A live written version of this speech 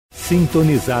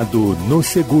Sintonizado no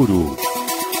Seguro.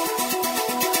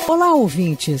 Olá,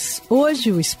 ouvintes.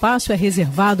 Hoje o espaço é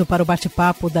reservado para o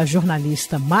bate-papo da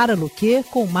jornalista Mara Luquet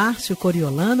com Marcio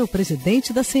Coriolano,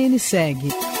 presidente da CNseg.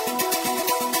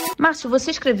 Márcio,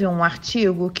 você escreveu um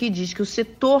artigo que diz que o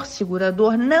setor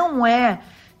segurador não é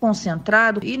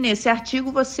concentrado e nesse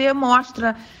artigo você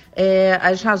mostra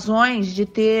as razões de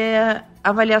ter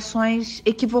avaliações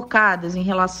equivocadas em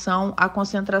relação à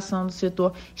concentração do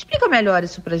setor. Explica melhor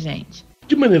isso pra gente.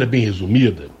 De maneira bem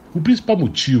resumida, o principal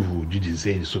motivo de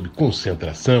dizer sobre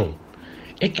concentração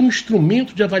é que o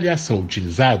instrumento de avaliação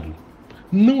utilizado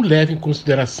não leva em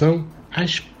consideração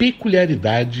as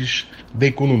peculiaridades da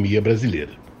economia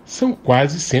brasileira. São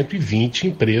quase 120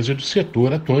 empresas do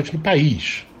setor atuantes no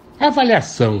país. A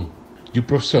avaliação de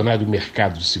profissionais do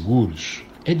mercado de seguros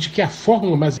é de que a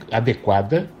fórmula mais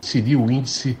adequada seria o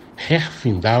índice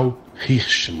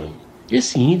Herfindahl-Hirschman.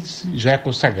 Esse índice já é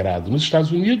consagrado nos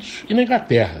Estados Unidos e na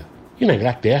Inglaterra.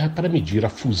 Para medir a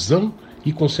fusão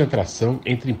e concentração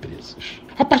entre empresas.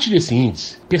 A partir desse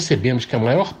índice, percebemos que a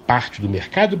maior parte do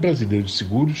mercado brasileiro de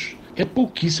seguros é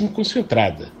pouquíssimo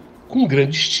concentrada, com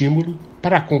grande estímulo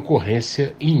para a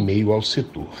concorrência em meio ao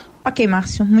setor. Ok,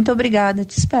 Márcio, muito obrigada.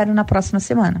 Te espero na próxima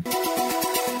semana.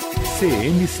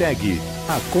 CNseg,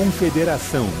 a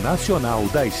Confederação Nacional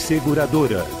das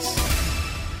Seguradoras.